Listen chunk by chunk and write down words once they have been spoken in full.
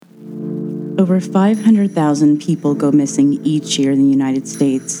Over 500,000 people go missing each year in the United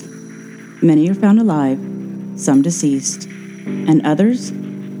States. Many are found alive, some deceased, and others,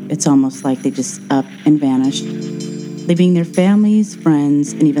 it's almost like they just up and vanished, leaving their families,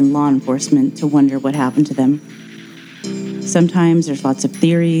 friends, and even law enforcement to wonder what happened to them. Sometimes there's lots of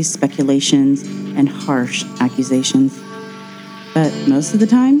theories, speculations, and harsh accusations. But most of the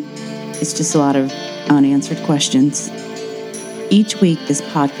time, it's just a lot of unanswered questions. Each week, this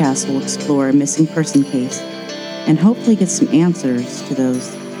podcast will explore a missing person case and hopefully get some answers to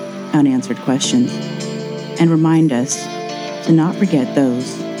those unanswered questions and remind us to not forget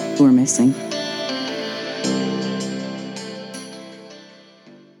those who are missing.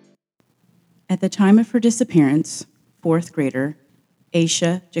 At the time of her disappearance, fourth grader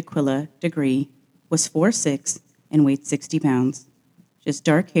Asha Degree was 4'6" and weighed 60 pounds, just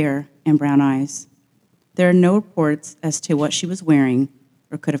dark hair and brown eyes. There are no reports as to what she was wearing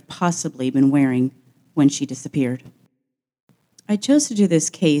or could have possibly been wearing when she disappeared. I chose to do this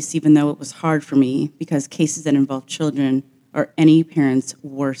case even though it was hard for me because cases that involve children are any parent's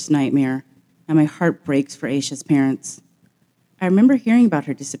worst nightmare, and my heart breaks for Asha's parents. I remember hearing about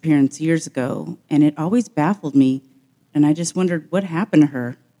her disappearance years ago, and it always baffled me, and I just wondered what happened to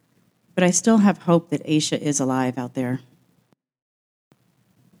her. But I still have hope that Asha is alive out there.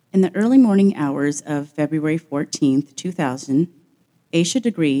 In the early morning hours of February 14th, 2000, Asha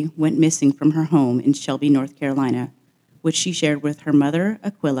Degree went missing from her home in Shelby, North Carolina, which she shared with her mother,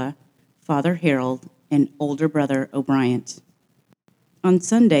 Aquila, father, Harold, and older brother, O'Brien. On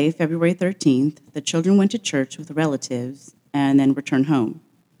Sunday, February 13th, the children went to church with relatives and then returned home.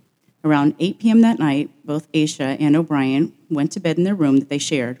 Around 8 p.m. that night, both Asha and O'Brien went to bed in their room that they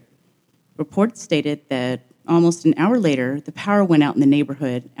shared. Reports stated that almost an hour later, the power went out in the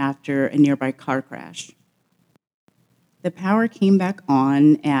neighborhood after a nearby car crash. The power came back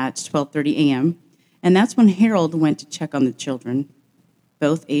on at 12:30 a.m., and that's when Harold went to check on the children.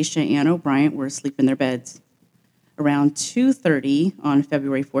 Both Asha and O'Brien were asleep in their beds. Around 2:30 on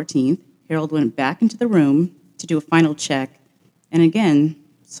February 14th, Harold went back into the room to do a final check, and again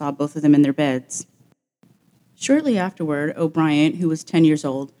saw both of them in their beds. Shortly afterward, O'Brien, who was 10 years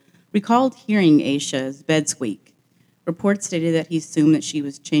old, recalled hearing Asha's bed squeak. Reports stated that he assumed that she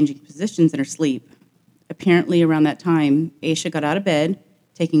was changing positions in her sleep. Apparently, around that time, Asha got out of bed,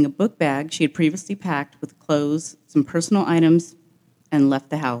 taking a book bag she had previously packed with clothes, some personal items, and left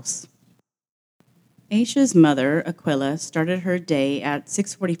the house. Asha's mother, Aquila, started her day at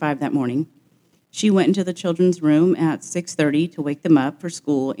 6:45 that morning. She went into the children's room at 6:30 to wake them up for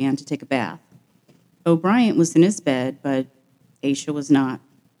school and to take a bath. O'Brien was in his bed, but Asha was not.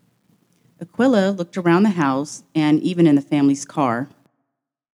 Aquila looked around the house and even in the family's car.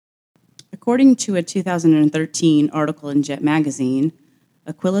 According to a 2013 article in Jet magazine,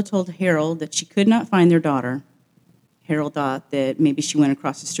 Aquila told Harold that she could not find their daughter. Harold thought that maybe she went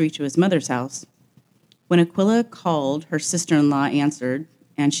across the street to his mother's house. When Aquila called, her sister-in-law answered,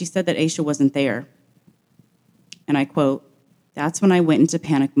 and she said that Asha wasn't there. And I quote, "That's when I went into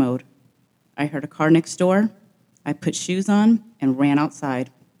panic mode. I heard a car next door. I put shoes on and ran outside,"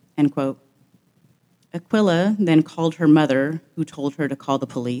 end quote. Aquila then called her mother, who told her to call the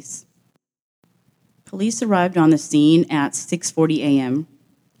police. Police arrived on the scene at 6:40 a.m.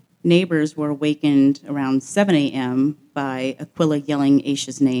 Neighbors were awakened around 7 a.m. by Aquila yelling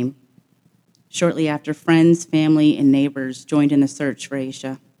Asha's name. Shortly after, friends, family, and neighbors joined in the search for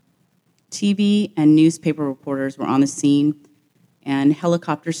Asha. TV and newspaper reporters were on the scene, and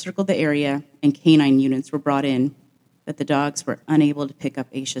helicopters circled the area, and canine units were brought in, but the dogs were unable to pick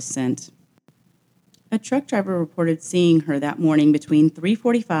up Asha's scent. A truck driver reported seeing her that morning between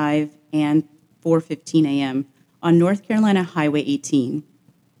 3:45 and 4:15 a.m. on North Carolina Highway 18,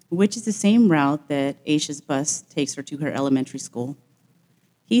 which is the same route that Asha's bus takes her to her elementary school.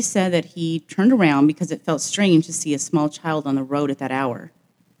 He said that he turned around because it felt strange to see a small child on the road at that hour.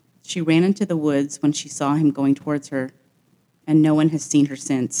 She ran into the woods when she saw him going towards her, and no one has seen her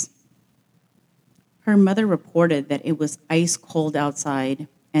since. Her mother reported that it was ice cold outside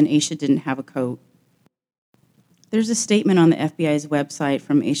and Asha didn't have a coat. There's a statement on the FBI's website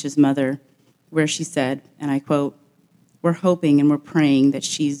from Asha's mother where she said, and I quote, "We're hoping and we're praying that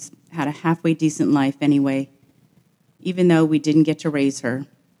she's had a halfway decent life anyway, even though we didn't get to raise her.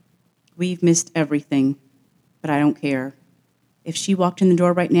 We've missed everything, but I don't care. If she walked in the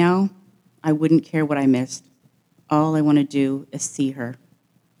door right now, I wouldn't care what I missed. All I want to do is see her,"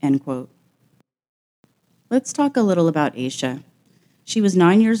 end quote. Let's talk a little about Asha. She was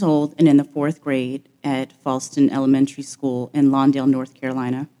 9 years old and in the 4th grade at Falston Elementary School in Lawndale, North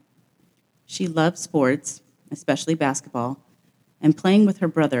Carolina. She loved sports, especially basketball, and playing with her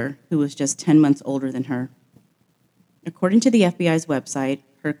brother, who was just 10 months older than her. According to the FBI's website,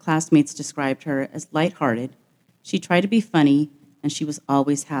 her classmates described her as lighthearted. She tried to be funny, and she was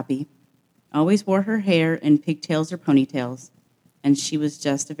always happy. Always wore her hair in pigtails or ponytails, and she was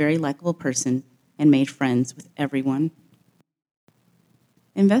just a very likable person and made friends with everyone.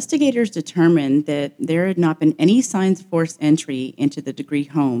 Investigators determined that there had not been any signs of forced entry into the Degree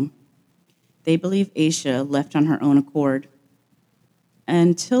home. They believe Asha left on her own accord.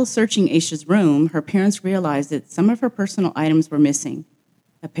 Until searching Asha's room, her parents realized that some of her personal items were missing: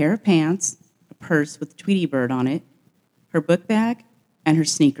 a pair of pants, a purse with a Tweety bird on it, her book bag, and her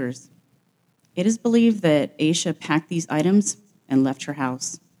sneakers. It is believed that Asha packed these items and left her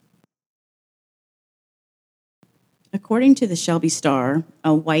house. According to the Shelby Star,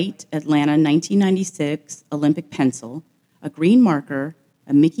 a white Atlanta 1996 Olympic pencil, a green marker,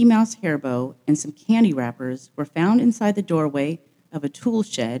 a Mickey Mouse hairbow, and some candy wrappers were found inside the doorway of a tool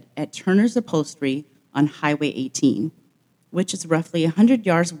shed at Turner's Upholstery on Highway 18, which is roughly 100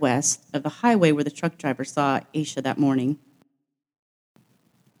 yards west of the highway where the truck driver saw Asha that morning.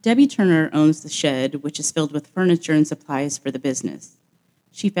 Debbie Turner owns the shed, which is filled with furniture and supplies for the business.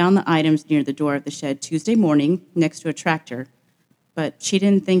 She found the items near the door of the shed Tuesday morning next to a tractor, but she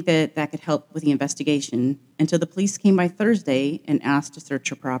didn't think that that could help with the investigation until the police came by Thursday and asked to search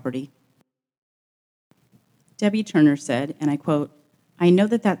her property. Debbie Turner said, and I quote, "I know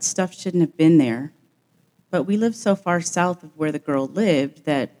that stuff shouldn't have been there, but we live so far south of where the girl lived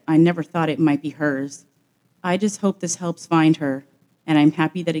that I never thought it might be hers. I just hope this helps find her, and I'm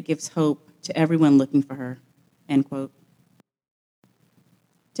happy that it gives hope to everyone looking for her," end quote.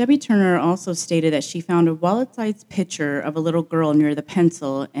 Debbie Turner also stated that she found a wallet-sized picture of a little girl near the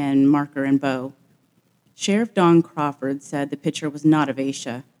pencil and marker and bow. Sheriff Don Crawford said the picture was not of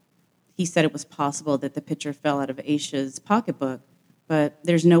Asha. He said it was possible that the picture fell out of Asha's pocketbook, but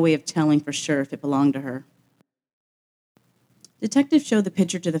there's no way of telling for sure if it belonged to her. Detectives showed the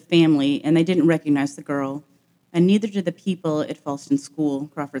picture to the family, and they didn't recognize the girl, and neither did the people at Falston School,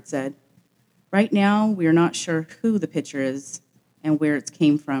 Crawford said. Right now, we are not sure who the picture is and where it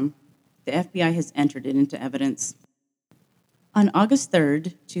came from. The FBI has entered it into evidence. On August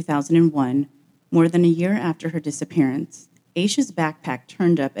 3rd, 2001, more than a year after her disappearance, Asha's backpack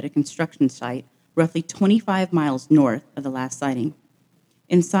turned up at a construction site roughly 25 miles north of the last sighting.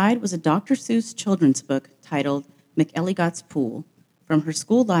 Inside was a Dr. Seuss children's book titled McElligot's Pool from her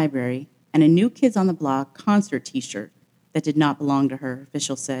school library and a New Kids on the Block concert t-shirt that did not belong to her,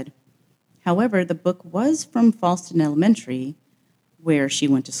 officials said. However, the book was from Falston Elementary, where she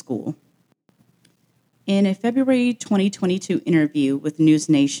went to school. In a February 2022 interview with News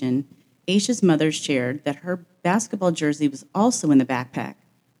Nation, Asha's mother shared that her basketball jersey was also in the backpack,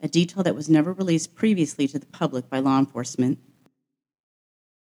 a detail that was never released previously to the public by law enforcement.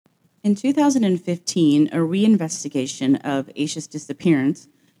 In 2015, a reinvestigation of Asha's disappearance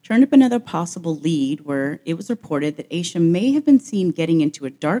turned up another possible lead where it was reported that Asha may have been seen getting into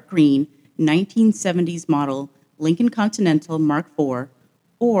a dark green 1970s model Lincoln Continental Mark IV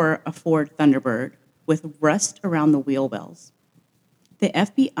or a Ford Thunderbird with rust around the wheel wells. The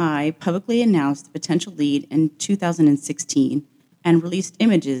FBI publicly announced the potential lead in 2016 and released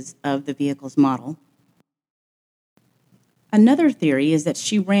images of the vehicle's model. Another theory is that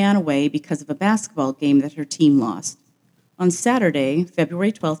she ran away because of a basketball game that her team lost. On Saturday,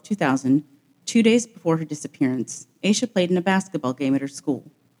 February 12, 2000, 2 days before her disappearance, Asha played in a basketball game at her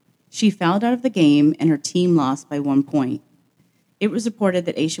school. She fouled out of the game and her team lost by 1 point. It was reported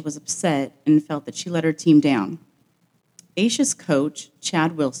that Asha was upset and felt that she let her team down. Asha's coach,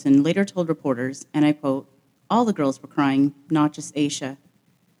 Chad Wilson, later told reporters, and I quote, "All the girls were crying, not just Asha.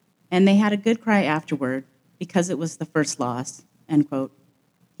 And they had a good cry afterward because it was the first loss," end quote.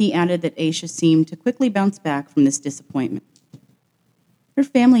 He added that Asha seemed to quickly bounce back from this disappointment. Her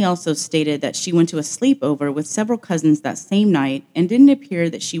family also stated that she went to a sleepover with several cousins that same night and didn't appear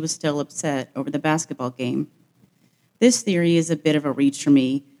that she was still upset over the basketball game. This theory is a bit of a reach for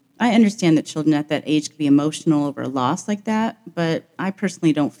me. I understand that children at that age can be emotional over a loss like that, but I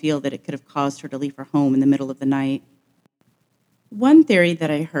personally don't feel that it could have caused her to leave her home in the middle of the night. One theory that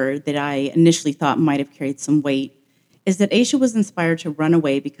I heard that I initially thought might have carried some weight is that Asha was inspired to run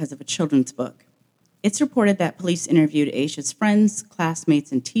away because of a children's book. It's reported that police interviewed Asha's friends,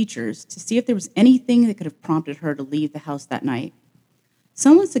 classmates, and teachers to see if there was anything that could have prompted her to leave the house that night.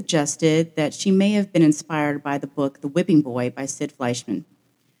 Someone suggested that she may have been inspired by the book The Whipping Boy by Sid Fleischman.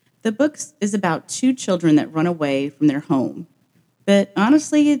 The book is about two children that run away from their home. But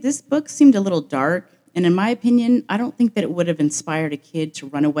honestly, this book seemed a little dark, and in my opinion, I don't think that it would have inspired a kid to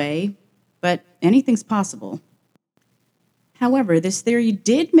run away, but anything's possible. However, this theory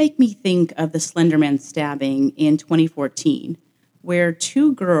did make me think of the Slenderman stabbing in 2014, where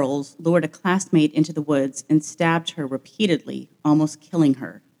two girls lured a classmate into the woods and stabbed her repeatedly, almost killing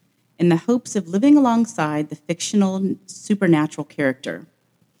her, in the hopes of living alongside the fictional supernatural character.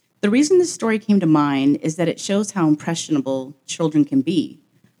 The reason this story came to mind is that it shows how impressionable children can be.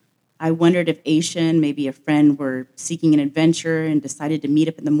 I wondered if Aisha and maybe a friend were seeking an adventure and decided to meet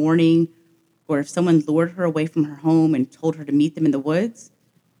up in the morning, or if someone lured her away from her home and told her to meet them in the woods.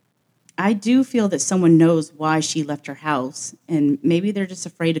 I do feel that someone knows why she left her house, and maybe they're just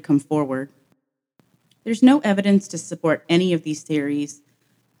afraid to come forward. There's no evidence to support any of these theories,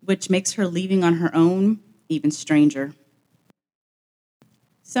 which makes her leaving on her own even stranger.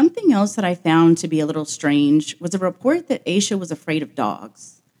 Something else that I found to be a little strange was a report that Aisha was afraid of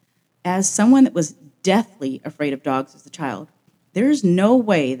dogs. As someone that was deathly afraid of dogs as a child, there is no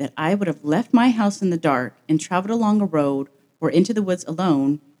way that I would have left my house in the dark and traveled along a road or into the woods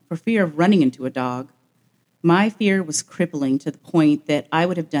alone for fear of running into a dog. My fear was crippling to the point that I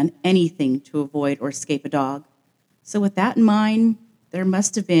would have done anything to avoid or escape a dog. So with that in mind, there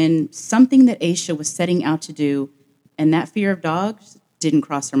must have been something that Aisha was setting out to do, and that fear of dogs didn't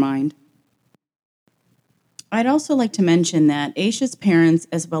cross her mind. I'd also like to mention that Aisha's parents,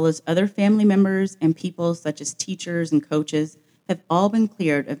 as well as other family members and people such as teachers and coaches, have all been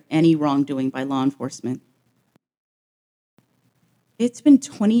cleared of any wrongdoing by law enforcement. It's been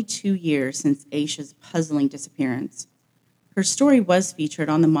 22 years since Aisha's puzzling disappearance. Her story was featured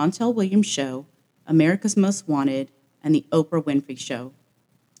on the Montel Williams Show, America's Most Wanted, and the Oprah Winfrey Show,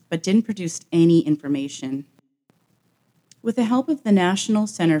 but didn't produce any information. With the help of the National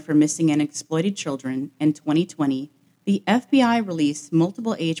Center for Missing and Exploited Children in 2020, the FBI released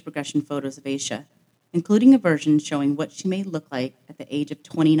multiple age progression photos of Aisha, including a version showing what she may look like at the age of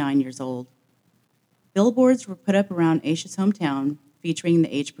 29 years old. Billboards were put up around Aisha's hometown featuring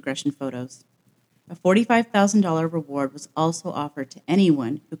the age progression photos. A $45,000 reward was also offered to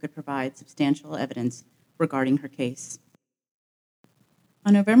anyone who could provide substantial evidence regarding her case.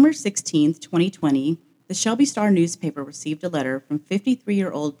 On November 16, 2020, the Shelby Star newspaper received a letter from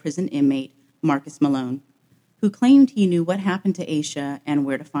 53-year-old prison inmate Marcus Malone, who claimed he knew what happened to Aisha and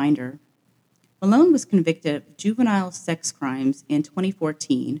where to find her. Malone was convicted of juvenile sex crimes in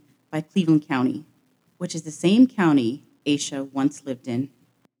 2014 by Cleveland County, which is the same county Aisha once lived in.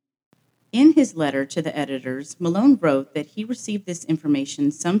 In his letter to the editors, Malone wrote that he received this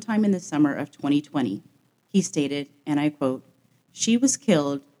information sometime in the summer of 2020. He stated, and I quote, "She was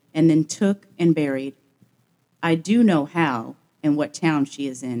killed and then took and buried. I do know how and what town she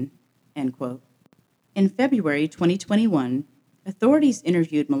is in," end quote. In February 2021, authorities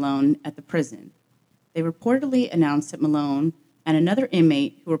interviewed Malone at the prison. They reportedly announced that Malone and another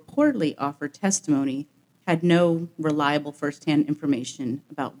inmate who reportedly offered testimony had no reliable firsthand information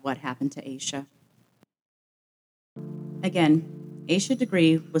about what happened to Aisha. Again, Asha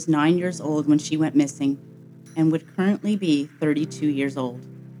Degree was 9 years old when she went missing and would currently be 32 years old.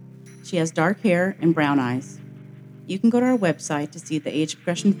 She has dark hair and brown eyes. You can go to our website to see the age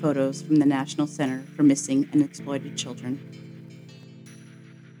progression photos from the National Center for Missing and Exploited Children.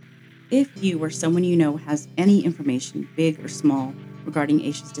 If you or someone you know has any information, big or small, regarding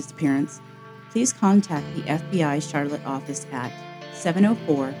Aisha's disappearance, please contact the FBI Charlotte office at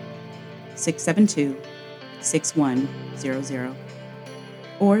 704-672-6100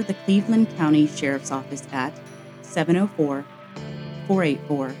 or the Cleveland County Sheriff's Office at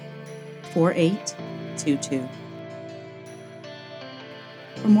 704-484-4822.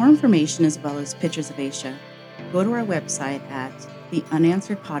 For more information as well as pictures of Aisha, go to our website at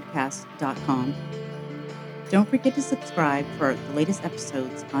theunansweredpodcast.com. Don't forget to subscribe for the latest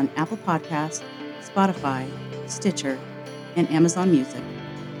episodes on Apple Podcasts, Spotify, Stitcher, and Amazon Music,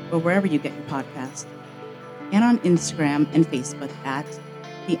 or wherever you get your podcasts, and on Instagram and Facebook at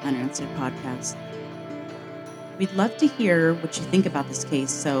The Unanswered Podcast. We'd love to hear what you think about this case,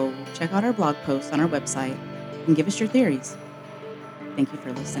 so check out our blog posts on our website and give us your theories. Thank you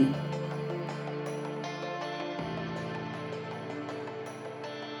for listening.